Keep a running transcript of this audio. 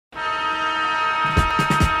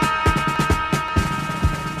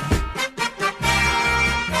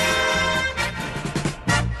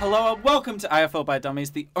Hello and welcome to AFL by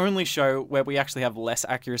Dummies, the only show where we actually have less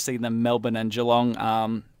accuracy than Melbourne and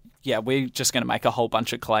Geelong. We're just going to make a whole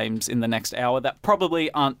bunch of claims in the next hour that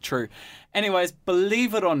probably aren't true. Anyways,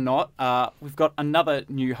 believe it or not, we've got another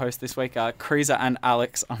new host this week. Kreezer and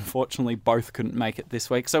Alex, unfortunately, both couldn't make it this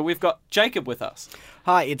week. So we've got Jacob with us.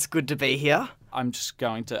 Hi, it's good to be here. I'm just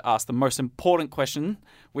going to ask the most important question.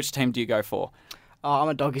 Which team do you go for? I'm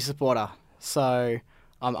a Doggy supporter, so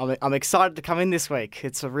I'm excited to come in this week.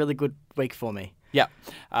 It's a really good week for me. Yeah,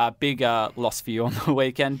 big loss for you on the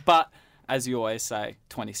weekend, but as you always say,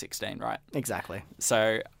 2016, right? Exactly.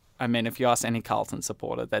 So, I mean, if you ask any Carlton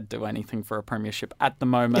supporter, they'd do anything for a premiership at the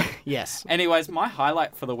moment. Yes. Anyways, my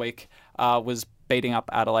highlight for the week was beating up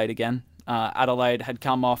Adelaide again. Adelaide had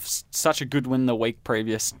come off such a good win the week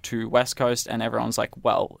previous to West Coast, and everyone's like,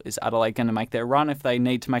 well, is Adelaide going to make their run? If they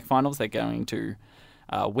need to make finals, they're going to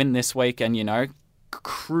win this week and,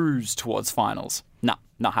 cruise towards finals. No,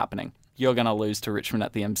 not happening. You're going to lose to Richmond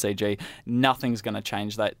at the MCG. Nothing's going to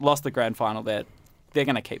change. They lost the grand final there. They're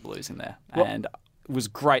going to keep losing there. And it was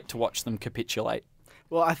great to watch them capitulate.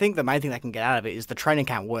 Well, I think the main thing they can get out of it is the training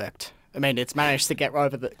camp worked. I mean, it's managed to get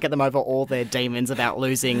them over all their demons about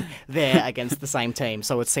losing there against the same team,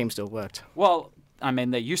 so it seems to have worked. Well, I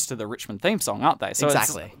mean, they're used to the Richmond theme song, aren't they? So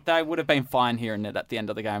exactly. They would have been fine hearing it at the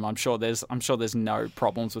end of the game. I'm sure there's no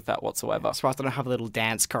problems with that whatsoever. I'm surprised I don't have a little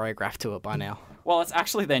dance choreographed to it by now. Well, it's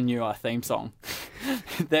actually their newer theme song.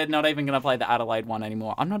 They're not even going to play the Adelaide one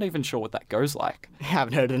anymore. I'm not even sure what that goes like. I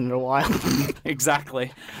haven't heard it in a while.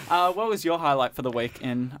 Exactly. What was your highlight for the week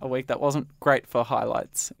in a week that wasn't great for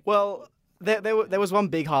highlights? Well, there was one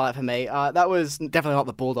big highlight for me. That was definitely not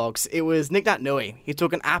the Bulldogs. It was Nick Naitanui. He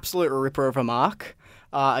took an absolute ripper of a mark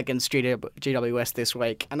against GWS this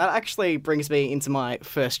week. And that actually brings me into my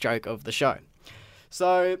first joke of the show.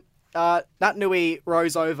 So, Naitanui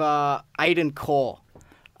rose over Aiden Core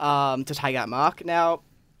to take that mark. Now,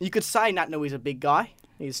 you could say Naitanui's a big guy.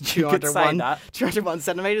 He's 201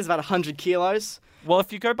 centimetres, about 100 kilos. Well,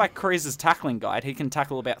 if you go by Kreezer's tackling guide, he can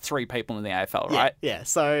tackle about 3 people in the AFL, right? Yeah.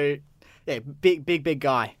 So, yeah, big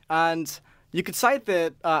guy. And you could say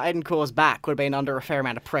that Aiden Core's back would have been under a fair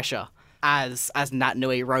amount of pressure as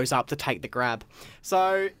Naitanui rose up to take the grab.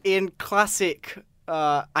 So, in classic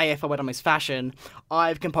AFL by Dummies fashion,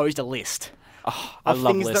 I've composed a list of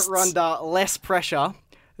things that were under less pressure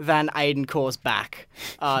than Aiden Core's back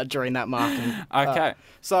during that marking. Okay.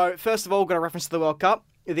 So, first of all, got a reference to the World Cup.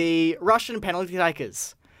 The Russian penalty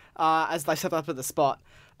takers, as they set up at the spot,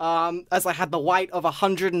 as they had the weight of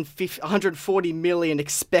 140 million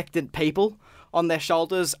expectant people on their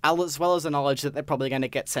shoulders, as well as the knowledge that they're probably going to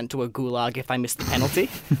get sent to a gulag if they miss the penalty.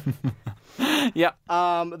 Yeah.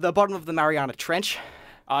 The bottom of the Mariana Trench.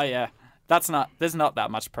 Oh, yeah. There's not that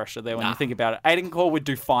much pressure there when you think about it. Aiden Core would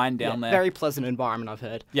do fine down there. Very pleasant environment, I've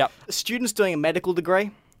heard. Yep. Students doing a medical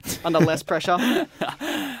degree under less pressure.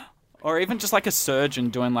 Or even just like a surgeon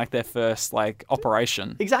doing like their first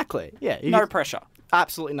operation. Exactly. Yeah. No pressure.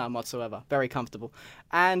 Absolutely none whatsoever. Very comfortable.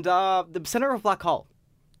 And the centre of Black Hole.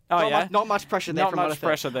 Not much pressure there. Not much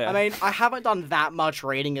pressure there. I mean, I haven't done that much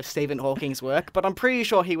reading of Stephen Hawking's work, but I'm pretty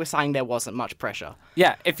sure he was saying there wasn't much pressure.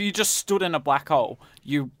 Yeah, if you just stood in a black hole,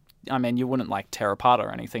 you wouldn't tear apart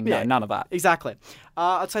or anything. No, none of that. Exactly.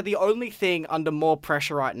 I'd say the only thing under more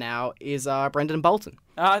pressure right now is Brendan Bolton.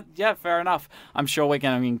 Yeah, fair enough. I'm sure we're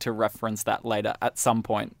going to reference that later at some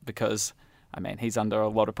point because, he's under a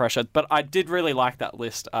lot of pressure. But I did really like that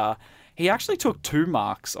list. He actually took 2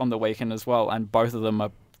 marks on the weekend as well, and both of them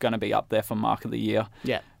are going to be up there for Mark of the Year.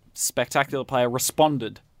 Yeah. Spectacular player,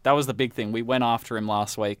 responded. That was the big thing. We went after him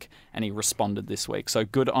last week, and he responded this week. So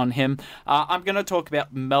good on him. I'm going to talk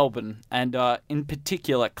about Melbourne, and in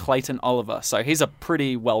particular, Clayton Oliver. So he's a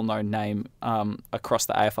pretty well-known name across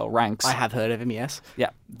the AFL ranks. I have heard of him, yes. Yeah,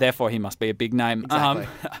 therefore he must be a big name. Exactly.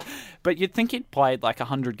 But you'd think he'd played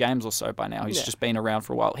 100 games or so by now. He's just been around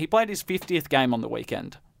for a while. He played his 50th game on the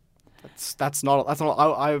weekend. That's not.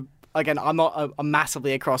 Again, I'm not a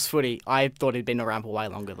massively across footy. I thought he'd been around for way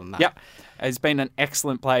longer than that. Yep. He's been an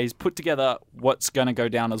excellent player. He's put together what's going to go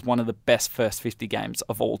down as one of the best first 50 games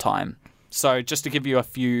of all time. So just to give you a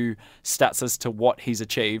few stats as to what he's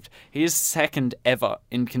achieved, he is second ever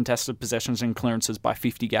in contested possessions and clearances by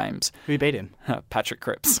 50 games. Who beat him? Patrick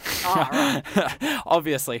Cripps. Oh, right.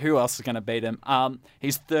 Obviously, who else is going to beat him?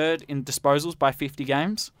 He's third in disposals by 50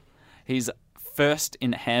 games. He's first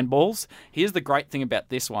in handballs. Here's the great thing about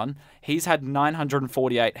this one. He's had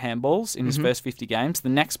 948 handballs in his first 50 games. The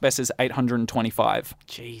next best is 825.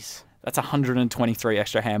 Jeez. That's 123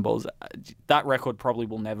 extra handballs. That record probably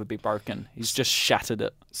will never be broken. He's just shattered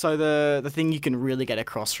it. So the thing you can really get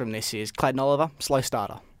across from this is Clayton Oliver, slow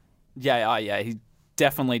starter. Yeah. He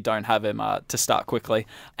definitely don't have him to start quickly.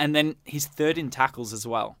 And then he's third in tackles as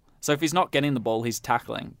well. So if he's not getting the ball, he's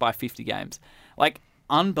tackling by 50 games. Like,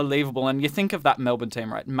 unbelievable. And you think of that Melbourne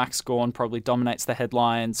team, right? Max Gawn probably dominates the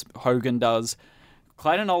headlines. Hogan does.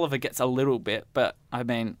 Clayton Oliver gets a little bit, but, I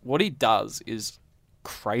mean, what he does is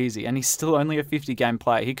crazy. And he's still only a 50-game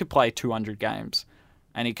player. He could play 200 games.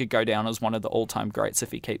 And he could go down as one of the all-time greats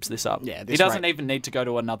if he keeps this up. Yeah, he doesn't even need to go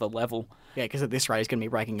to another level. Yeah, because at this rate, he's going to be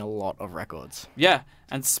breaking a lot of records. Yeah,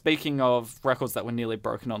 and speaking of records that were nearly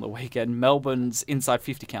broken on the weekend, Melbourne's inside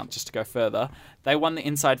 50 count, just to go further, they won the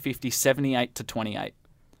inside 50 78-28.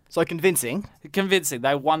 So convincing. Convincing.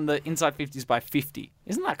 They won the inside 50s by 50.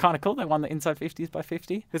 Isn't that kind of cool? They won the inside 50s by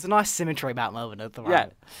 50. There's a nice symmetry about Melbourne at the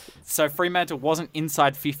moment. Yeah. So Fremantle wasn't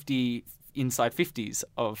inside 50 inside 50s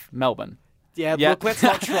of Melbourne. Yeah, look, let's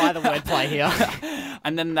not try the wordplay here.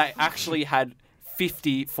 And then they actually had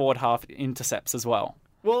 50 forward half intercepts as well.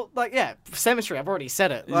 Well, like, yeah, symmetry, I've already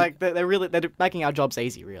said it. Like, they're making our jobs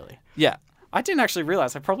easy, really. Yeah. I didn't actually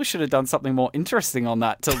realise. I probably should have done something more interesting on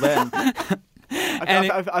that till then.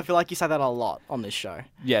 I feel like you say that a lot on this show.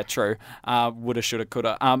 Yeah, true. Woulda, shoulda,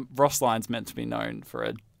 coulda. Ross Lyon's meant to be known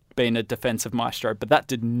for being a defensive maestro, but that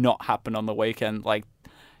did not happen on the weekend. Like,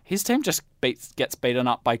 his team just gets beaten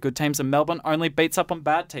up by good teams, and Melbourne only beats up on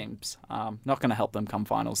bad teams. Not going to help them come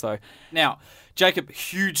finals, though. Now, Jacob,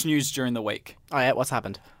 huge news during the week. Oh, yeah? What's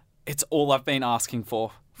happened? It's all I've been asking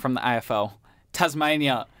for from the AFL.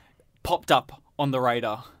 Tasmania popped up on the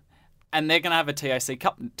radar, and they're going to have a TAC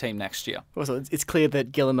Cup team next year. Also, it's clear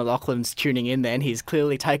that Gillon McLachlan's tuning in then. He's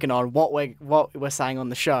clearly taken on what we're saying on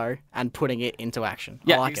the show and putting it into action.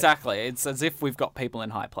 Yeah, exactly. It's as if we've got people in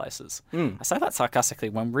high places. I say that sarcastically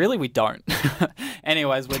when really we don't.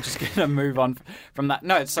 Anyways, we're just going to move on from that.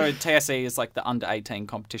 No, so TSC is like the under-18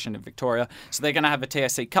 competition in Victoria. So they're going to have a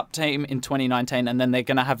TSC Cup team in 2019, and then they're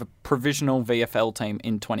going to have a provisional VFL team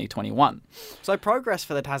in 2021. So progress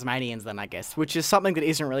for the Tasmanians then, I guess, which is something that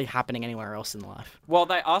isn't really happening anywhere else in life. Well,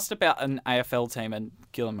 they asked about an AFL team, and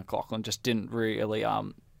Gillon McLachlan just didn't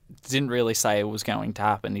really say it was going to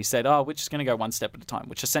happen. He said, we're just going to go one step at a time,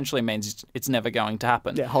 which essentially means it's never going to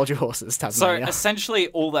happen. Yeah, hold your horses, Tasmania. So essentially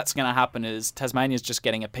all that's going to happen is Tasmania's just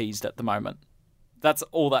getting appeased at the moment. That's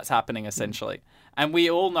all that's happening, essentially. And we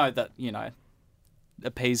all know that,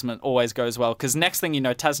 appeasement always goes well, because next thing you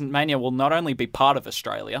know, Tasmania will not only be part of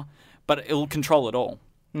Australia, but it'll control it all.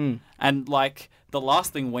 And, the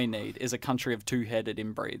last thing we need is a country of two-headed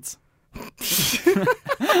inbreeds.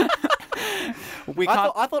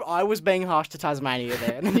 I thought I was being harsh to Tasmania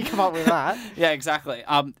there, and then you come up with that. Yeah, exactly.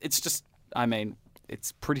 It's just,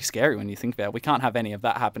 it's pretty scary when you think about it. We can't have any of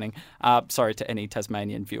that happening. Sorry to any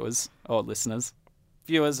Tasmanian viewers or listeners.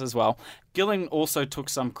 Viewers as well. Gillon also took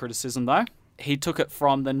some criticism, though. He took it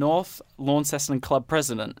from the North Launceston Club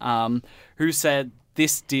president, who said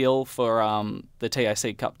this deal for the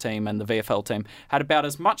TAC Cup team and the VFL team had about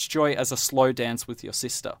as much joy as a slow dance with your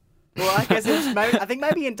sister. Well, I guess I think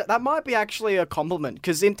maybe that might be actually a compliment,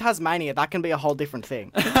 because in Tasmania that can be a whole different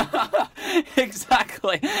thing.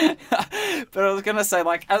 Exactly. But I was going to say,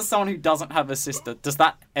 as someone who doesn't have a sister, does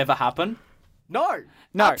that ever happen? No,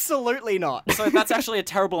 absolutely not. So that's actually a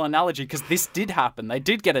terrible analogy, because this did happen. They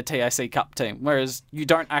did get a TAC Cup team, whereas you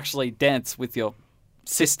don't actually dance with your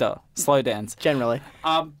sister, slow dance. Generally.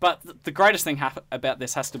 But the greatest thing about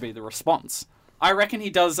this has to be the response. I reckon he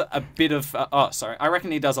does a bit of... I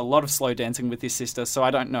reckon he does a lot of slow dancing with his sister, so I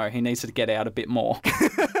don't know. He needs to get out a bit more.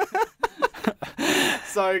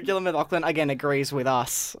 So Gillon McLachlan, again, agrees with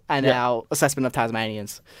us and our assessment of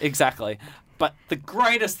Tasmanians. Exactly. But the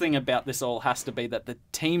greatest thing about this all has to be that the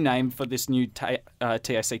team name for this new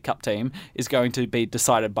TAC Cup team is going to be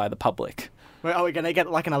decided by the public. Well, are we going to get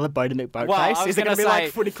another Bodie McBoat face? Is it going to be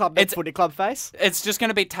like Footy Club face? It's just going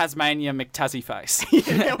to be Tasmania McTazzy face.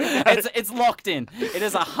 It's locked in. It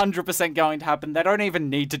is 100% going to happen. They don't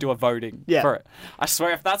even need to do a voting for it. I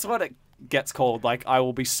swear, if that's what it gets called, I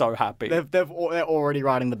will be so happy. They're already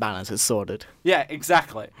writing the banners. It's sorted. Yeah,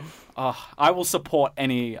 exactly. I will support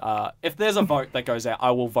any... if there's a vote that goes out,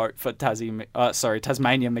 I will vote for Tasmania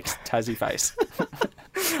McTazzy face.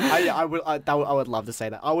 I would love to say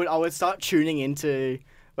that. I would start tuning into...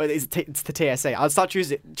 Well, it's the TSC. I'd start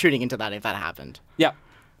tuning into that if that happened. Yeah.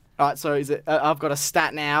 All right, so I've got a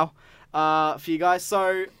stat now for you guys.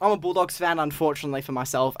 So I'm a Bulldogs fan, unfortunately for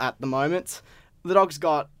myself at the moment. The Dogs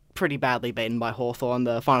got pretty badly beaten by Hawthorn.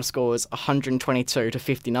 The final score was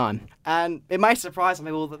 122-59. And it may surprise some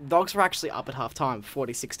people that the Dogs were actually up at half-time,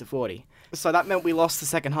 46-40. So that meant we lost the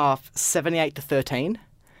second half 78-13.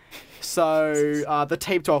 So the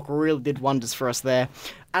team talk really did wonders for us there.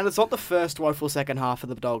 And it's not the first woeful second half of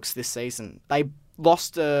the Dogs this season. They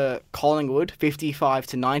lost to Collingwood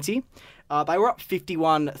 55-90. They were up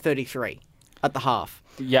 51-33 at the half.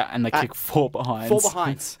 Yeah, and they kick 4 behinds. 4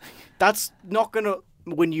 behinds. That's not going to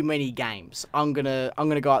win you many games. I'm gonna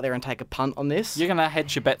go out there and take a punt on this. You're going to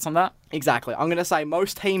hedge your bets on that? Exactly. I'm going to say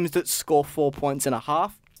most teams that score 4 points in a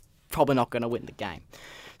half probably not going to win the game.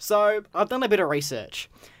 So I've done a bit of research,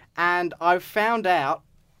 and I've found out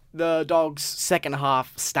the Dogs' second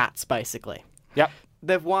half stats, basically. Yep.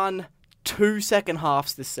 They've won 2 second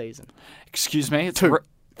halves this season. Excuse me? Two.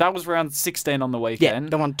 That was round 16 on the Yeah,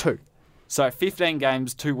 weekend. they won 2. So 15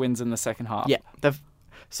 games, 2 wins in the second half. Yeah.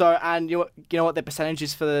 And you know what their percentage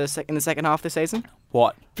is for in the second half this season?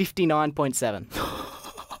 What? 59.7.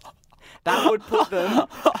 That would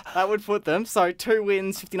put them. So 2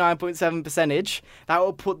 wins, 59.7 percentage. That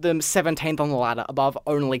would put them 17th on the ladder, above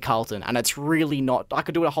only Carlton. And it's really not. I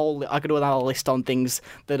could do another list on things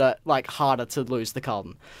that are like harder to lose to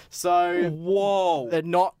Carlton. So Whoa. they're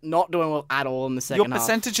not doing well at all in the second Your half.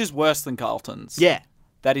 percentage is worse than Carlton's. Yeah.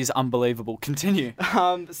 That is unbelievable. Continue.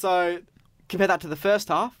 So compare that to the first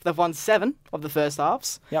half. They've won 7 of the first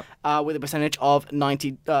halves. Yep. With a percentage of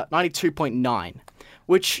 92.9,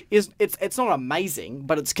 which is it's not amazing,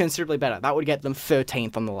 but it's considerably better. That would get them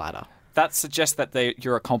 13th on the ladder. That suggests that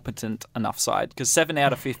you're a competent enough side, because 7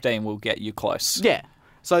 out of 15 will get you close. Yeah.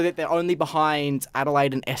 So that they're only behind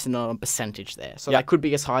Adelaide and Essendon on percentage there. So they could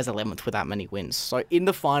be as high as 11th with that many wins. So in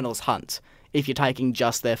the finals hunt, if you're taking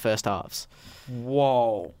just their first halves.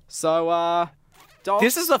 Whoa. So, Dogs...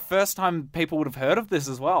 This is the first time people would have heard of this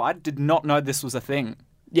as well. I did not know this was a thing.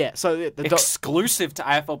 Yeah, so the exclusive to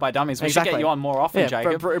AFL by Dummies. We should get you on more often,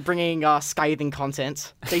 Jacob. Bringing scathing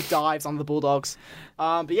content, deep dives on the Bulldogs.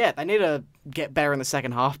 But yeah, they need to get better in the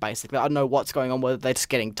second half, basically. I don't know what's going on, whether they're just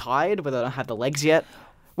getting tired, whether they don't have the legs yet.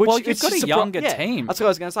 Well, you've got a younger team. That's what I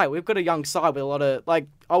was going to say. We've got a young side with a lot of,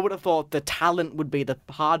 I would have thought the talent would be the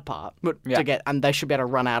hard part to get, and they should be able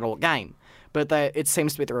to run out all game. But it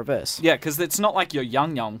seems to be the reverse. Yeah, because it's not like your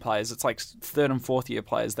young players. It's like 3rd and 4th year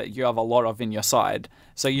players that you have a lot of in your side.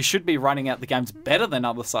 So you should be running out the games better than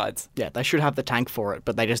other sides. Yeah, they should have the tank for it,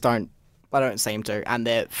 but they just don't. They don't seem to, and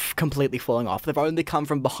they're completely falling off. They've only come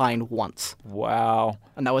from behind once. Wow.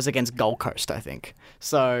 And that was against Gold Coast, I think.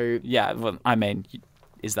 So... Yeah, well, I mean...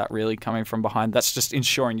 Is that really coming from behind? That's just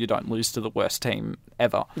ensuring you don't lose to the worst team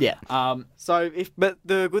ever. Yeah. But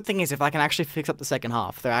the good thing is, if they can actually fix up the second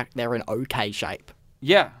half, they're in okay shape.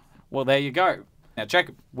 Yeah. Well, there you go. Now,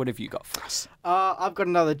 Jacob, what have you got for us? I've got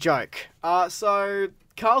another joke. So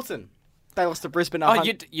Carlton, they lost to Brisbane. Oh,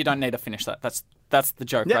 you don't need to finish that. That's the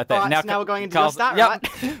joke right there. Right, now we're going into Carlton, just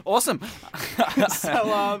that, right? Awesome.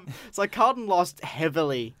 So Carlton lost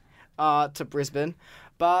heavily to Brisbane,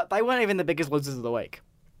 but they weren't even the biggest losers of the week.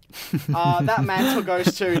 That mantle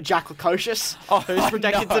goes to Jack Lukosius, who's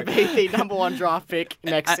predicted to be the number 1 draft pick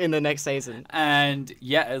in the next season. And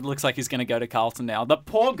yeah, it looks like he's going to go to Carlton now. The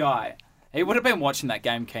poor guy. He would have been watching that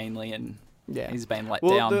game keenly, and he's been let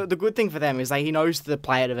down. The good thing for them is that he knows the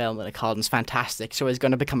player development at Carlton's fantastic, so he's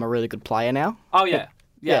going to become a really good player now. Oh, yeah.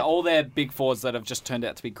 Yeah, all their big forwards that have just turned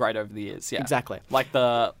out to be great over the years. Yeah, exactly.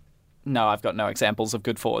 No, I've got no examples of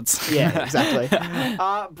good forwards. Yeah, exactly.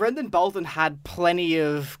 Brendan Bolton had plenty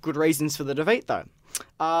of good reasons for the defeat, though.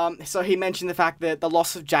 So he mentioned the fact that the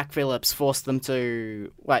loss of Jack Phillips forced them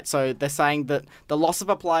to... Wait, so they're saying that the loss of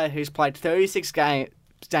a player who's played 36 games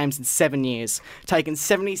in 7 years, taken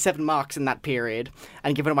 77 marks in that period,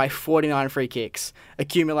 and given away 49 free kicks,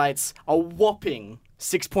 accumulates a whopping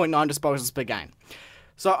 6.9 disposals per game.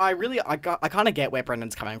 So I kind of get where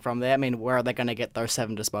Brendan's coming from there. I mean, where are they going to get those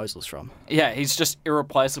 7 disposals from? Yeah, he's just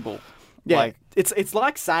irreplaceable. Yeah, it's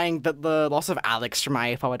like saying that the loss of Alex from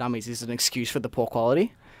AFL Dummies is an excuse for the poor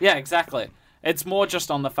quality. Yeah, exactly. It's more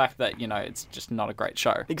just on the fact that, it's just not a great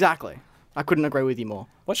show. Exactly. I couldn't agree with you more.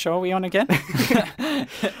 What show are we on again? All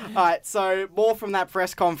right, so more from that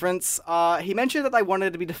press conference. He mentioned that they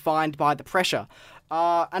wanted to be defined by the pressure.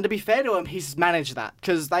 And to be fair to him, he's managed that,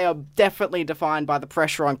 because they are definitely defined by the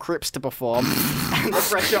pressure on Cripps to perform and the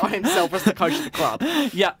pressure on himself as the coach of the club.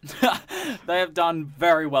 Yeah, they have done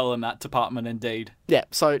very well in that department indeed. Yeah,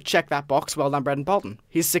 so check that box. Well done, Brendan Bolton.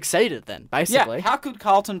 He's succeeded then, basically. Yeah, how could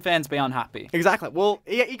Carlton fans be unhappy? Exactly. Well,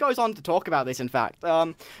 he goes on to talk about this, in fact.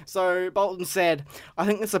 So Bolton said, I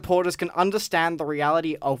think the supporters can understand the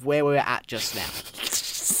reality of where we're at just now.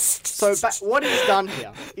 So what he's done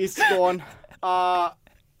here is gone... our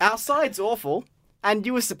side's awful, and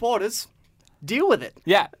you as supporters, deal with it.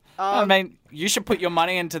 Yeah. I mean, you should put your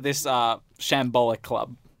money into this shambolic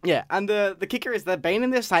club. Yeah, and the kicker is they've been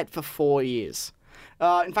in this state for 4 years.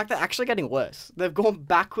 In fact, they're actually getting worse. They've gone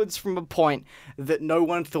backwards from a point that no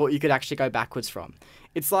one thought you could actually go backwards from.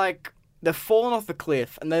 It's like they've fallen off the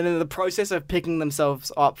cliff, and then in the process of picking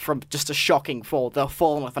themselves up from just a shocking fall, they've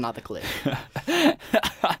fallen off another cliff.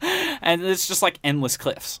 And it's just like endless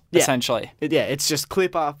cliffs, essentially. Yeah, it's just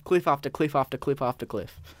cliff after cliff after cliff after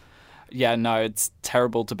cliff. Yeah, no, it's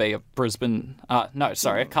terrible to be a Brisbane... a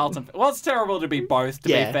Carlton... Well, it's terrible to be both, to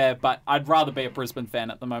be fair, but I'd rather be a Brisbane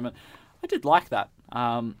fan at the moment. I did like that.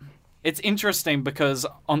 It's interesting because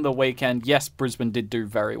on the weekend, yes, Brisbane did do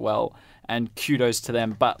very well, and kudos to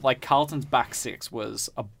them, but like Carlton's back six was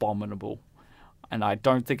abominable. And I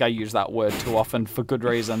don't think I use that word too often for good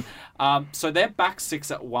reason. So their back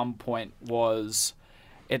six at one point was...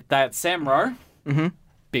 They had Sam Rowe,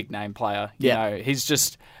 big name player. You know, he's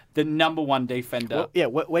just... the number one defender.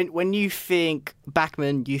 Well, when you think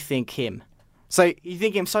Backman, you think him. So you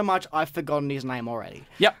think him so much, I've forgotten his name already.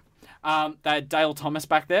 Yep. They had Dale Thomas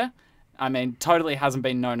back there. I mean, totally hasn't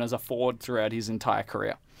been known as a forward throughout his entire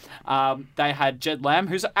career. They had Jed Lamb,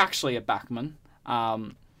 who's actually a backman.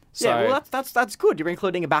 That's good. You're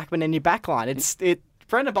including a backman in your backline.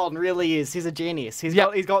 Brendan Bolton really is. He's a genius. He's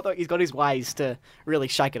got his ways to really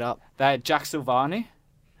shake it up. They had Jack Silvani.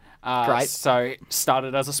 Great. So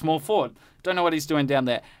started as a small forward. Don't know what he's doing down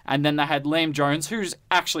there. And then they had Liam Jones, who's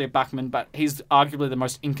actually a backman, but he's arguably the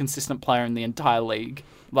most inconsistent player in the entire league.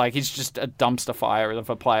 Like, he's just a dumpster fire of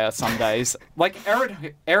a player some days. Like,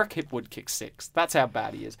 Eric Hipwood kicks six. That's how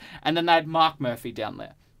bad he is. And then they had Mark Murphy down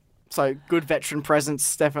there. So, good veteran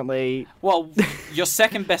presence, definitely. Well, your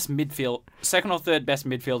second or third best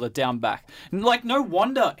midfielder down back. Like, no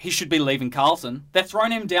wonder he should be leaving Carlton. They're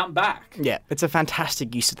throwing him down back. Yeah, it's a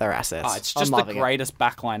fantastic use of their assets. It's just the greatest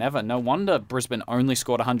backline ever. No wonder Brisbane only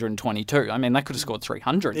scored 122. I mean, they could have scored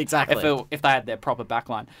 300. Exactly. If they had their proper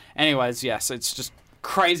backline. Anyways, yes, it's just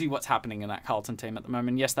crazy what's happening in that Carlton team at the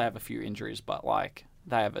moment. Yes, they have a few injuries, but, like,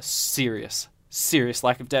 they have a serious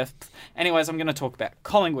lack of depth. Anyways, I'm going to talk about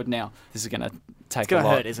Collingwood now. This is going to take a lot. It's going to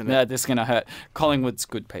hurt, isn't it? Yeah, this is going to hurt. Collingwood's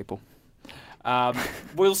good people.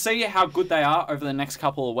 We'll see how good they are over the next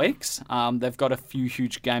couple of weeks. They've got a few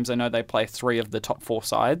huge games. I know they play 3 of the top 4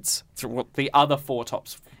 sides. The other 4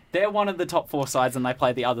 tops. They're one of the top 4 sides, and they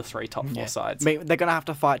play the other 3 top 4 sides. I mean, they're going to have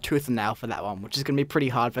to fight tooth and nail for that one, which is going to be pretty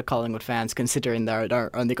hard for Collingwood fans, considering they've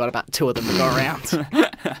only got about 2 of them to go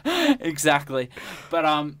around. Exactly.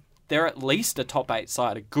 But they're at least a top 8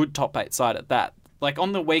 side, a good top 8 side at that. Like,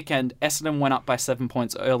 on the weekend, Essendon went up by 7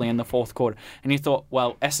 points early in the fourth quarter, and you thought,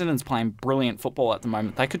 well, Essendon's playing brilliant football at the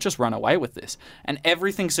moment. They could just run away with this. And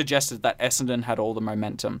everything suggested that Essendon had all the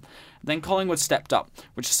momentum. Then Collingwood stepped up,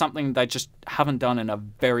 which is something they just haven't done in a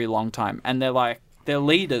very long time. And their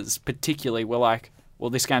leaders particularly were like,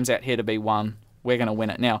 well, this game's out here to be won. We're going to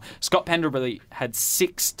win it now. Scott Pendlebury had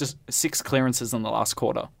 6 clearances in the last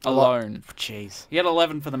quarter alone. Jeez. He had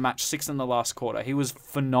 11 for the match, 6 in the last quarter. He was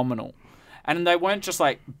phenomenal. And they weren't just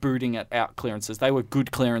like booting it out clearances. They were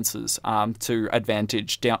good clearances to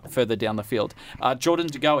advantage further down the field. Jordan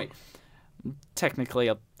De Goey, technically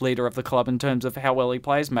a leader of the club in terms of how well he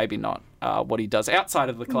plays. Maybe not what he does outside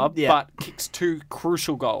of the club, but kicks 2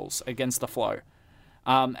 crucial goals against the Flow.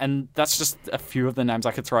 And that's just a few of the names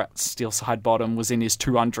I could throw out. Steel Side Bottom was in his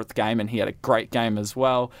 200th game, and he had a great game as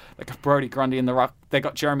well. They got Brodie Grundy in the ruck. They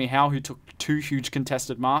got Jeremy Howe, who took 2 huge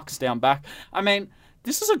contested marks down back. I mean,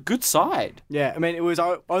 this is a good side. Yeah, I mean, it was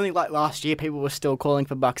only like last year people were still calling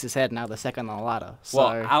for Bucks' head. Now they're second on the ladder. So.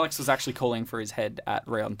 Well, Alex was actually calling for his head at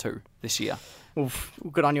round 2 this year. Oof,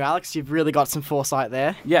 good on you, Alex. You've really got some foresight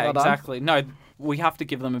there. Yeah, well exactly. No, we have to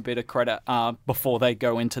give them a bit of credit before they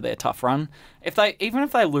go into their tough run. Even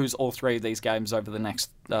if they lose all 3 of these games over the next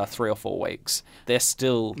 3 or 4 weeks, they're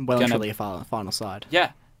still truly a final side.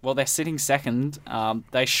 Yeah. Well, they're sitting second.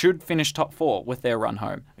 They should finish top 4 with their run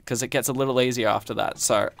home because it gets a little easier after that.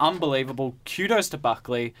 So, unbelievable. Kudos to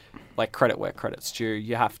Buckley. Like, credit where credit's due.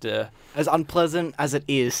 You have to... As unpleasant as it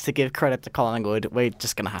is to give credit to Collingwood, we're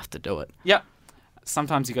just going to have to do it. Yep.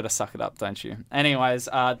 Sometimes you got to suck it up, don't you? Anyways,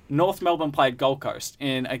 North Melbourne played Gold Coast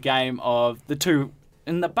in a game of the 2...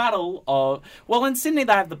 In the battle of... Well, in Sydney,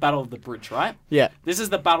 they have the Battle of the Bridge, right? Yeah. This is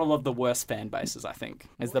the battle of the worst fan bases, I think,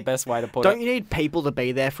 is the best way to put it. Don't you need people to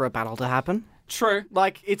be there for a battle to happen? True.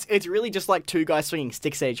 Like, it's really just like 2 guys swinging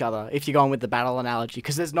sticks at each other, if you're going with the battle analogy,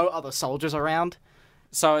 because there's no other soldiers around.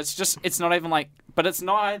 So it's not even like... But it's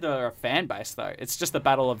not either a fan base, though. It's just the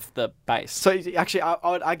battle of the base. So, actually,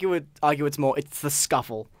 I would argue it's the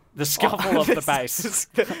scuffle. The scuffle of the base.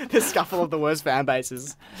 The scuffle of the worst fan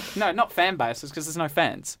bases. No, not fan bases, because there's no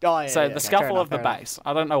fans. Oh, yeah, so the scuffle of the base.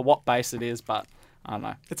 I don't know what base it is, but I don't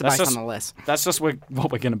know. It's a base nonetheless. That's just what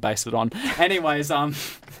we're going to base it on. Anyways, on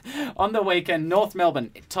the weekend, North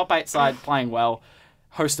Melbourne, top 8 side, playing well,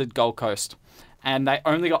 hosted Gold Coast. And they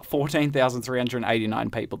only got 14,389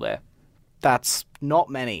 people there. That's not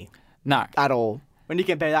many No. at all. When you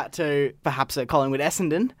compare that to perhaps at Collingwood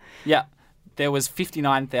Essendon, Yeah. There was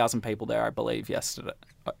 59,000 people there, I believe, yesterday.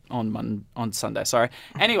 On Sunday, sorry.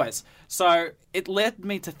 Anyways, so it led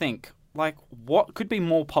me to think, like, what could be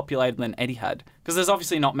more populated than Etihad? Because there's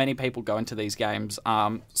obviously not many people going to these games.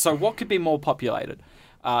 So what could be more populated?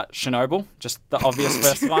 Chernobyl, just the obvious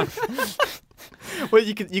first one. well,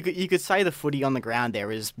 you could say the footy on the ground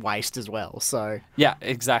there is waste as well. So Yeah,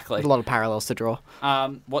 exactly. there's a lot of parallels to draw.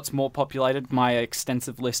 What's more populated? My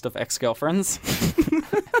extensive list of ex-girlfriends.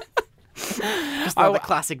 Just another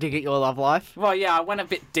classic to get your love life. Well, yeah, I went a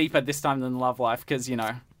bit deeper this time than Love Life because,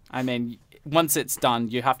 once it's done,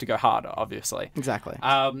 you have to go harder, obviously. Exactly.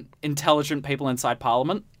 Intelligent people inside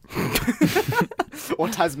Parliament. Or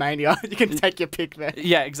Tasmania. You can take your pick there.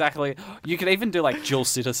 Yeah, exactly. You could even do like dual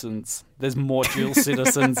citizens. There's more dual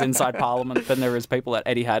citizens inside Parliament than there is people at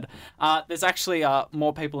Etihad. There's actually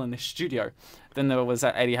more people in this studio than there was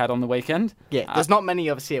at Etihad on the weekend. Yeah, there's not many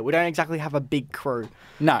of us here. We don't exactly have a big crew.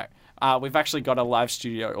 No. We've actually got a live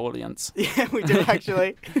studio audience. Yeah, we do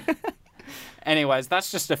actually. Anyways,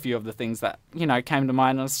 that's just a few of the things that, came to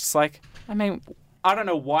mind. And it's just like, I don't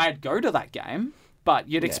know why I'd go to that game, but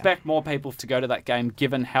you'd expect more people to go to that game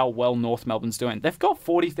given how well North Melbourne's doing. They've got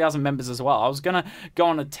 40,000 members as well. I was going to go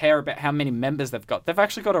on a tear about how many members they've got. They've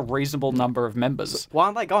actually got a reasonable number of members. Why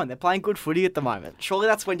aren't they going? They're playing good footy at the moment. Surely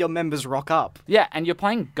that's when your members rock up. Yeah, and you're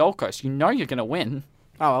playing Gold Coast. You know you're going to win.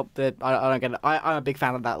 Oh, well, I don't get it. I'm a big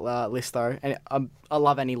fan of that list, though. And I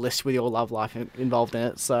love any list with your love life involved in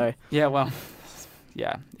it, so... Yeah, well...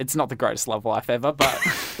 Yeah, it's not the greatest love life ever, but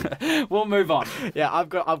we'll move on. Yeah, I've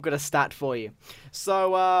got a stat for you.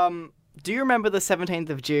 So, do you remember the 17th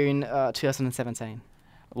of June, 2017?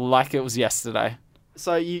 Like it was yesterday.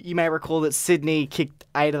 So you may recall that Sydney kicked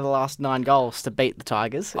 8 of the last 9 goals to beat the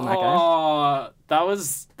Tigers in that game. Oh, that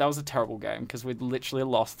was a terrible game because we'd literally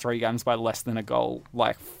lost 3 games by less than a goal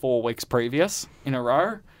like 4 weeks previous in a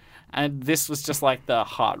row, and this was just like the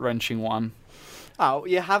heart-wrenching one. Oh,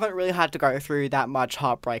 you haven't really had to go through that much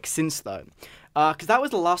heartbreak since, though. Because that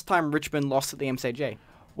was the last time Richmond lost at the MCG.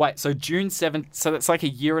 Wait, so June 7th, so that's like a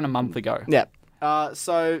year and a month ago. Yeah.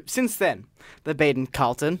 So since then, they've beaten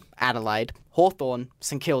Carlton, Adelaide, Hawthorn,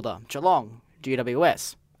 St Kilda, Geelong,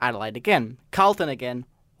 GWS, Adelaide again, Carlton again,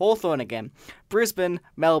 Hawthorn again, Brisbane,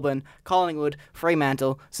 Melbourne, Collingwood,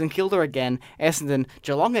 Fremantle, St Kilda again, Essendon,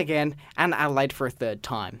 Geelong again, and Adelaide for a third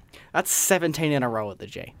time. That's 17 in a row at the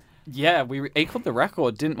G. Yeah, we equalled the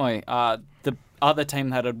record, didn't we? The other team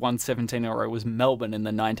that had won 17 in a row was Melbourne in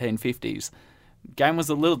the 1950s. Game was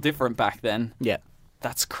a little different back then. Yeah.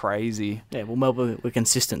 That's crazy. Yeah, well, Melbourne were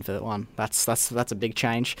consistent for that one. That's a big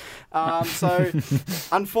change. So,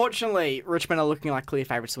 unfortunately, Richmond are looking like clear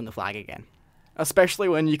favourites to win the flag again. Especially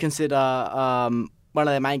when you consider one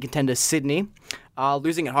of their main contenders, Sydney,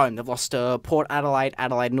 losing at home. They've lost to Port Adelaide,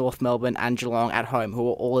 Adelaide, North Melbourne, and Geelong at home, who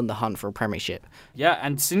are all in the hunt for a premiership. Yeah,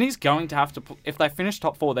 and Sydney's going to have to... If they finish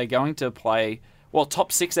top 4, they're going to play... Well,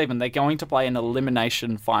 top 6 even. They're going to play an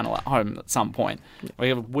elimination final at home at some point. Where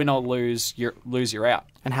you win or lose, you're out.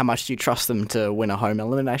 And how much do you trust them to win a home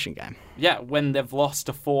elimination game? Yeah, when they've lost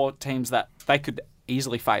to 4 teams that they could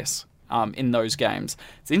easily face in those games.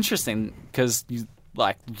 It's interesting because...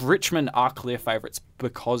 Richmond are clear favourites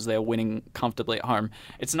because they're winning comfortably at home.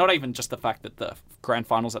 It's not even just the fact that the grand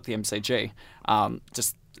final's at the MCG.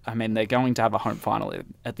 They're going to have a home final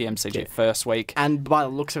at the MCG first week. And by the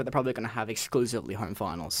looks of it, they're probably going to have exclusively home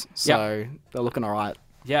finals. So they're looking all right.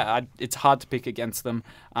 Yeah, it's hard to pick against them.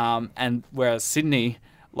 And whereas Sydney,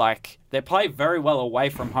 they play very well away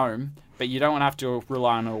from home, but you don't want to have to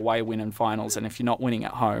rely on an away win in finals. And if you're not winning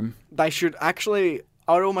at home... They should actually...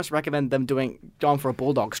 I would almost recommend them going for a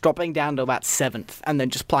Bulldogs, dropping down to about 7th, and then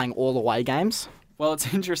just playing all away games. Well,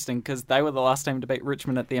 it's interesting because they were the last team to beat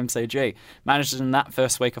Richmond at the MCG. Managed in that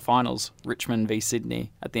first week of finals, Richmond v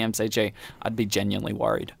Sydney at the MCG. I'd be genuinely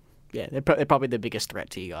worried. Yeah, they're probably the biggest threat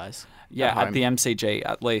to you guys. Yeah, at the MCG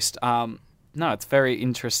at least. No, it's very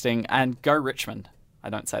interesting. And go Richmond. I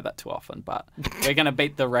don't say that too often, but we're going to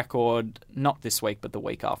beat the record not this week, but the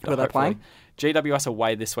week after. Who are they playing? GWS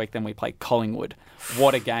away this week, then we play Collingwood.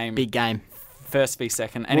 What a game. Big game. First v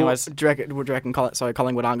second. Anyways. Do you reckon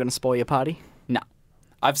Collingwood aren't going to spoil your party? No.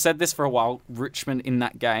 I've said this for a while. Richmond in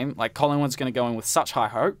that game, Collingwood's going to go in with such high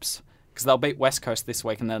hopes because they'll beat West Coast this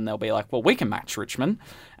week and then they'll be like, well, we can match Richmond.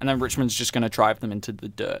 And then Richmond's just going to drive them into the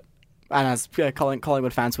dirt. And as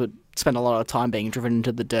Collingwood fans would spend a lot of time being driven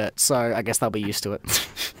into the dirt, so I guess they'll be used to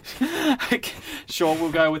it. Sure,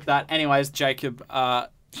 we'll go with that. Anyways, Jacob,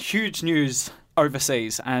 huge news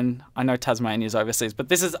overseas, and I know Tasmania's overseas, but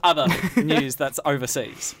this is other news that's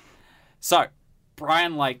overseas. So,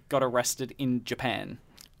 Brian Lake got arrested in Japan.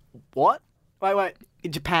 What? Wait.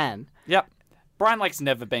 In Japan? Yep. Brian Lake's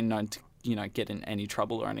never been known to, get in any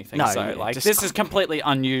trouble or anything. No, so, yeah, just- this is completely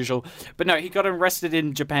unusual. But no, he got arrested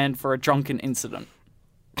in Japan for a drunken incident.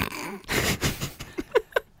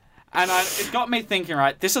 And it got me thinking,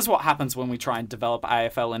 right, this is what happens when we try and develop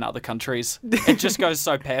AFL in other countries. It just goes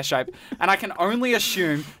so pear-shaped. And I can only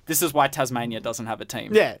assume this is why Tasmania doesn't have a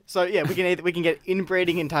team. Yeah, so yeah, we can get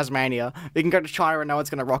inbreeding in Tasmania, we can go to China and no one's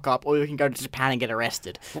going to rock up, or we can go to Japan and get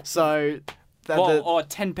arrested. So... Or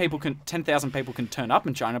 10,000 people can turn up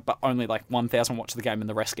in China, but only 1,000 watch the game and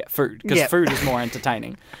the rest get food, because food is more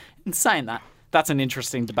entertaining. In saying that, that's an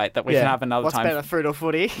interesting debate that we can have another time. What's better, food or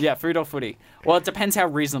footy? Yeah, food or footy. Well, it depends how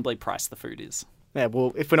reasonably priced the food is. Yeah,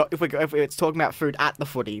 well, if it's talking about food at the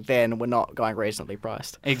footy, then we're not going reasonably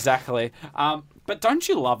priced. Exactly. But don't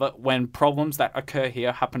you love it when problems that occur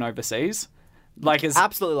here happen overseas?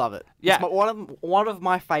 Absolutely love it. Yeah. It's one of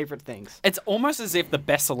my favourite things. It's almost as if the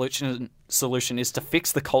best solution is to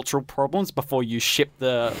fix the cultural problems before you ship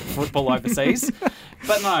the football overseas.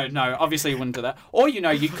 But no, obviously you wouldn't do that. Or,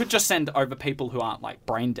 you could just send over people who aren't,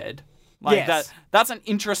 brain dead. Yes. That's an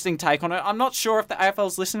interesting take on it. I'm not sure if the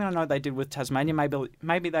AFL's listening. I know they did with Tasmania.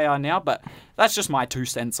 Maybe they are now, but that's just my 2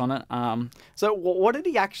 cents on it. So what did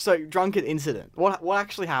he actually... So, drunken incident. What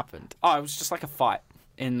actually happened? Oh, it was just like a fight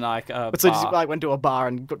in a bar. So just went to a bar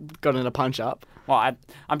and got in a punch-up? Well,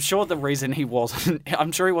 I'm sure the reason he wasn't...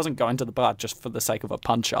 I'm sure he wasn't going to the bar just for the sake of a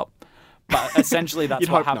punch-up. But essentially that's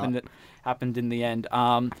what happened in the end.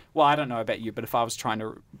 Well, I don't know about you, but if I was trying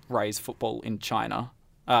to raise football in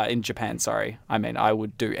Japan, sorry. I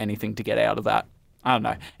would do anything to get out of that. I don't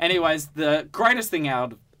know. Anyways, the greatest thing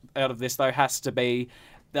out of this, though, has to be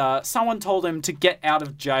someone told him to get out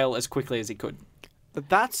of jail as quickly as he could.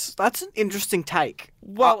 That's an interesting take.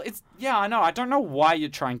 Well, I know. I don't know why you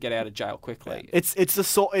try and get out of jail quickly. It's the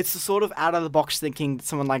sort of out of the box thinking that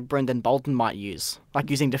someone like Brendan Bolton might use, like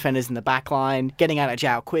using defenders in the back line, getting out of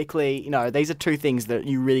jail quickly. These are 2 things that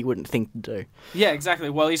you really wouldn't think to do. Yeah, exactly.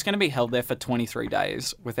 Well, he's going to be held there for 23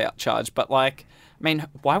 days without charge, but why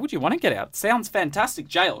would you want to get out? It sounds fantastic,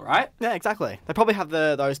 jail, right? Yeah, exactly. They probably have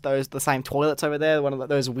the same toilets over there, one of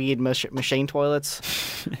those weird machine toilets.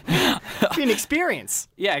 It's an experience.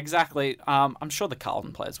 Yeah, exactly. I'm sure the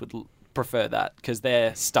Carlton players would prefer that because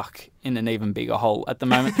they're stuck in an even bigger hole at the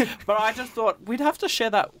moment. But I just thought we'd have to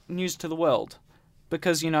share that news to the world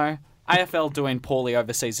because, AFL doing poorly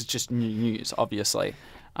overseas is just new news, obviously.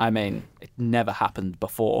 It never happened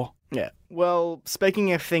before. Yeah. Well,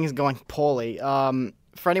 speaking of things going poorly,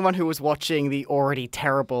 for anyone who was watching the already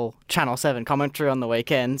terrible Channel 7 commentary on the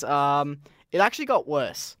weekend, it actually got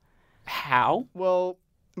worse. How? Well,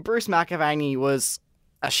 Bruce McAvaney was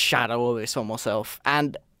a shadow of his former self,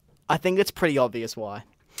 and I think it's pretty obvious why.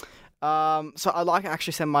 So I'd like to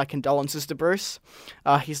actually send my condolences to Bruce.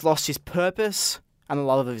 He's lost his purpose and the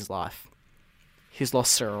love of his life. He's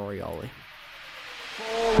lost Cyril Rioli.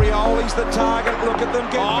 Rioli's the target. Look at them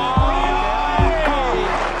get.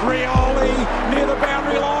 Rioli near the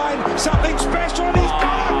boundary line. Something special, and he's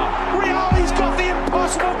got it. Rioli's got the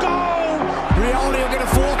impossible goal. Rioli will get a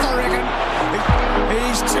 4th, I reckon.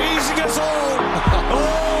 He's teasing us all.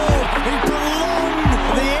 Oh, he prolonged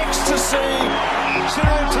the ecstasy.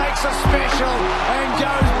 Cyril takes a special and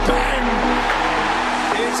goes bang.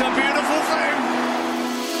 It's a beautiful thing.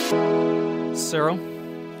 Cyril,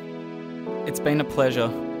 it's been a pleasure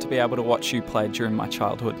to be able to watch you play during my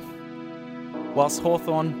childhood. Whilst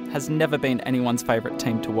Hawthorn has never been anyone's favourite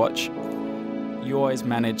team to watch, you always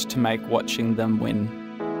managed to make watching them win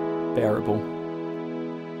bearable.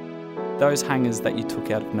 Those hangers that you took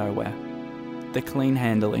out of nowhere, the clean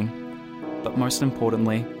handling, but most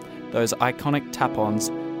importantly, those iconic tap-ons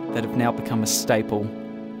that have now become a staple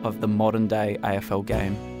of the modern-day AFL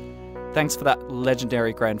game. Thanks for that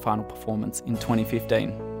legendary grand final performance in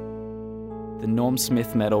 2015. The Norm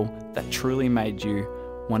Smith medal that truly made you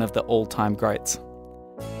one of the all-time greats.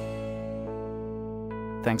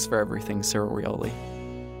 Thanks for everything, Cyril Rioli.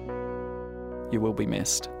 You will be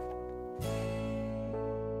missed.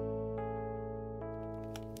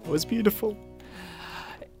 It was beautiful.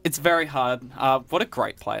 It's very hard. What a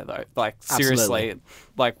great player, though. Seriously,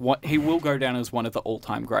 Absolutely. He will go down as one of the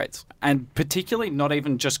all-time greats. And particularly not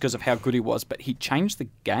even just because of how good he was, but he changed the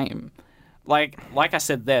game. Like I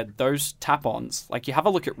said there, those tap-ons, you have a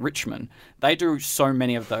look at Richmond, they do so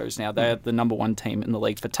many of those now. They're the number 1 team in the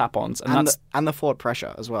league for tap-ons. And the forward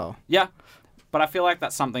pressure as well. Yeah, but I feel like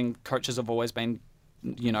that's something coaches have always been,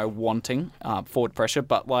 wanting, forward pressure.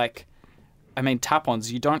 But,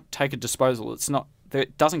 tap-ons, you don't take a disposal.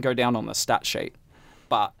 It doesn't go down on the stat sheet.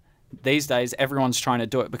 But these days everyone's trying to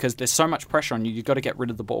do it because there's so much pressure on you. You've got to get rid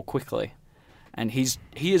of the ball quickly. And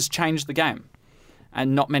he has changed the game.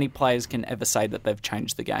 And not many players can ever say that they've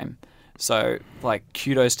changed the game. So,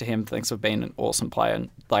 kudos to him. Thanks for being an awesome player. And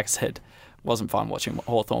like I said, it wasn't fun watching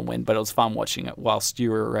Hawthorn win, but it was fun watching it whilst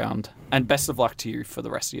you were around. And best of luck to you for the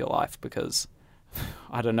rest of your life because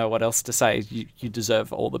I don't know what else to say. You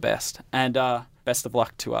deserve all the best. And best of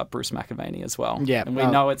luck to Bruce McAvaney as well. Yeah. And we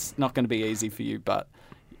know it's not going to be easy for you, but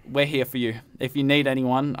we're here for you. If you need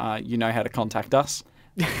anyone, you know how to contact us.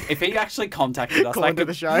 If he actually contacted us,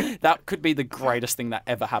 that could be the greatest thing that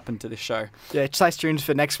ever happened to this show. Yeah, stay tuned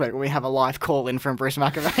for next week when we have a live call in from Bruce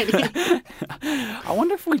McAvaney. I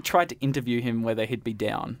wonder if we tried to interview him whether he'd be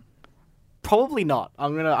down. Probably not.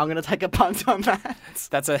 I'm gonna take a punt on that.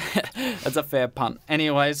 That's a fair punt.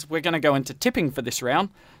 Anyways, we're gonna go into tipping for this round.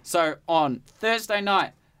 So on Thursday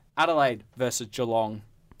night, Adelaide versus Geelong.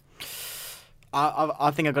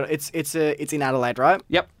 I think I got it. It's in Adelaide, right?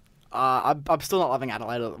 Yep. I'm still not loving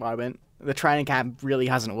Adelaide at the moment. The training camp really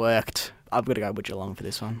hasn't worked. I'm going to go with Geelong for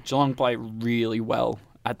this one. Geelong play really well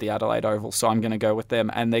at the Adelaide Oval, so I'm going to go with them.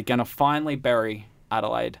 And they're going to finally bury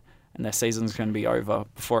Adelaide, and their season's going to be over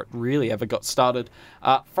before it really ever got started.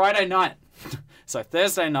 Friday night. So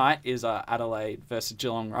Thursday night is Adelaide versus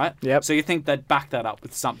Geelong, right? Yep. So you think they'd back that up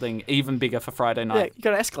with something even bigger for Friday night? Yeah, you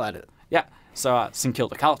got to escalate it. Yeah. So St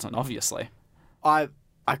Kilda Carlton, obviously. I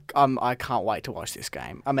can't wait to watch this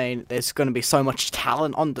game. I mean, there's going to be so much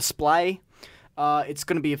talent on display. It's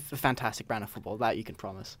going to be a fantastic round of football, that you can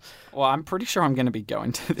promise. Well, I'm pretty sure I'm going to be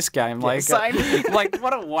going to this game. Same.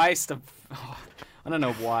 What a waste of... I don't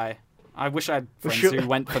know why. I wish I had friends who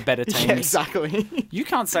went for better teams. Yeah, exactly. You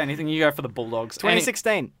can't say anything. You go for the Bulldogs.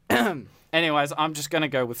 2016. Anyways, I'm just going to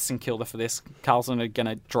go with St Kilda for this. Carlton are going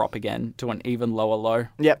to drop again to an even lower low.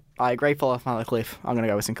 Yep, I agree. Fall off another cliff. I'm going to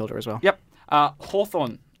go with St Kilda as well. Yep.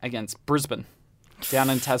 Hawthorn against Brisbane down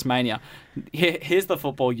in Tasmania. Here's the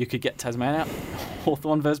football you could get Tasmania.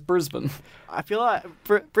 Hawthorn versus Brisbane. I feel like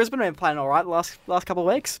Brisbane have been playing all right the last couple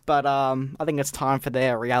of weeks, but I think it's time for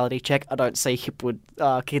their reality check. I don't see Hipwood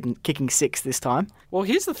kicking six this time. Well,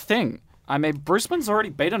 here's the thing. I mean, Brisbane's already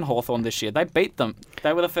beaten Hawthorn this year. They beat them.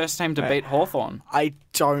 They were the first team to beat Hawthorn. I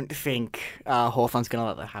don't think Hawthorn's going to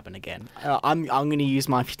let that happen again. I'm going to use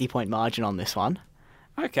my 50-point margin on this one.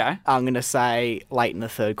 Okay. I'm going to say late in the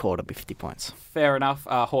third quarter, be 50 points. Fair enough.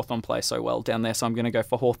 Hawthorn play so well down there, so I'm going to go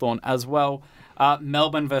for Hawthorn as well.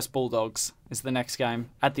 Melbourne versus Bulldogs is the next game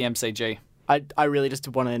at the MCG. I really just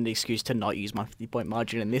wanted an excuse to not use my 50-point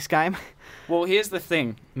margin in this game. Well, here's the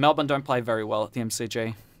thing. Melbourne don't play very well at the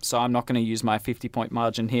MCG, so I'm not going to use my 50-point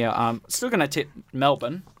margin here. Still going to tip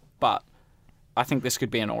Melbourne, but I think this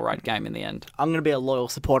could be an all right game in the end. I'm going to be a loyal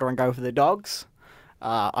supporter and go for the Dogs.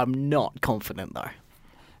 I'm not confident, though.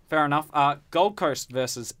 Fair enough. Gold Coast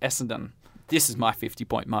versus Essendon. This is my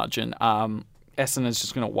 50-point margin. Essendon's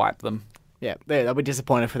just going to wipe them. Yeah, they'll be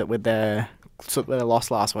disappointed with their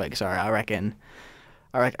loss last week. So I reckon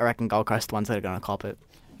Gold Coast are the ones that are going to cop it.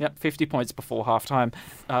 Yep, 50 points before halftime.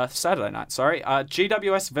 Saturday night, sorry.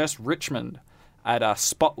 GWS versus Richmond at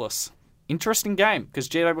Spotless. Interesting game because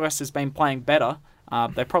GWS has been playing better.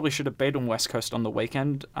 They probably should have beaten West Coast on the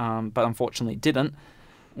weekend, but unfortunately didn't.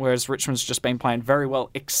 Whereas Richmond's just been playing very well,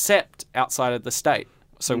 except outside of the state.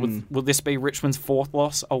 So will this be Richmond's fourth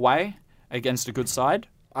loss away against a good side?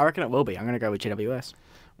 I reckon it will be. I'm going to go with GWS.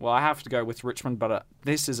 Well, I have to go with Richmond, but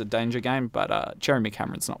this is a danger game. But Jeremy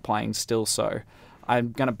Cameron's not playing still, so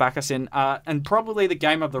I'm going to back us in. And probably the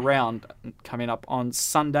game of the round coming up on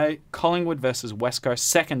Sunday, Collingwood versus West Coast,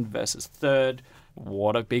 second versus third.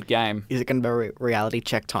 What a big game. Is it going to be reality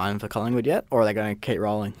check time for Collingwood yet, or are they going to keep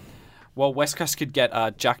rolling? Well, West Coast could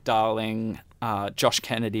get Jack Darling, Josh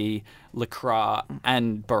Kennedy, LeCras,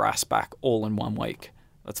 and Barras back all in 1 week.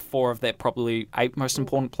 That's 4 of their probably 8 most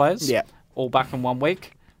important players. Yeah. All back in 1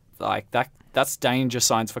 week. That's danger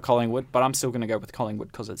signs for Collingwood, but I'm still going to go with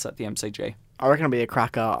Collingwood because it's at the MCG. I reckon it'll be a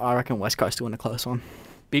cracker. I reckon West Coast will win a close one.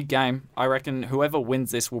 Big game. I reckon whoever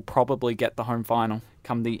wins this will probably get the home final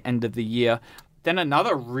come the end of the year. Then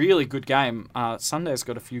another really good game. Sunday's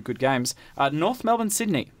got a few good games. North Melbourne,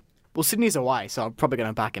 Sydney. Well, Sydney's away, so I'm probably going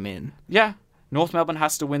to back him in. Yeah. North Melbourne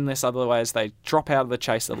has to win this, otherwise they drop out of the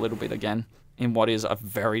chase a little bit again in what is a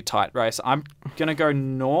very tight race. I'm going to go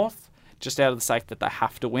North just out of the sake that they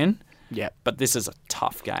have to win. Yeah. But this is a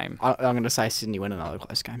tough game. I'm going to say Sydney win another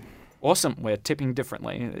close game. Awesome. We're tipping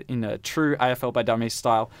differently in a true AFL by Dummies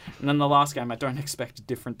style. And then the last game, I don't expect a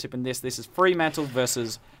different tip in this. This is Fremantle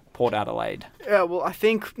versus Port Adelaide. Yeah, well, I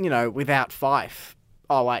think, without Fife.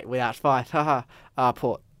 Oh, wait, without Fife.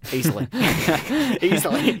 Port. Easily.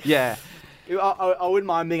 Easily. Yeah. I wouldn't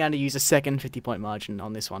mind being able to use a second 50-point margin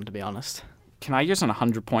on this one, to be honest. Can I use an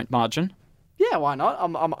 100-point margin? Yeah, why not?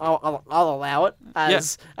 I'll allow it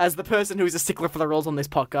as the person who is a stickler for the rules on this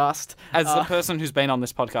podcast. As the person who's been on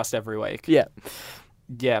this podcast every week. Yeah.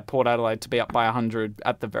 Yeah, Port Adelaide to be up by 100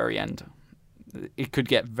 at the very end. It could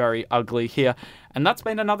get very ugly here. And that's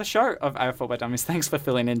been another show of AFL by Dummies. Thanks for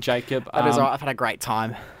filling in, Jacob. That is all right. I've had a great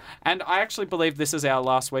time. And I actually believe this is our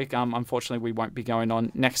last week. Unfortunately, we won't be going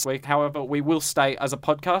on next week. However, we will stay as a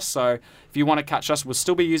podcast. So if you want to catch us, we'll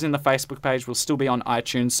still be using the Facebook page. We'll still be on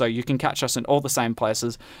iTunes. So you can catch us in all the same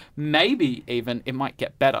places. Maybe even it might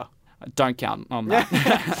get better. Don't count on that.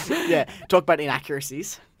 Yeah, talk about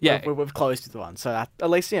inaccuracies. Yeah. We've closed with one. So that, at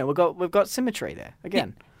least, we've got symmetry there.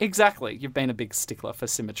 Again. Yeah, exactly. You've been a big stickler for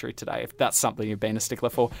symmetry today, if that's something you've been a stickler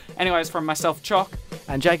for. Anyways, from myself, Chock.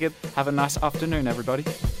 And Jacob. Have a nice afternoon, everybody.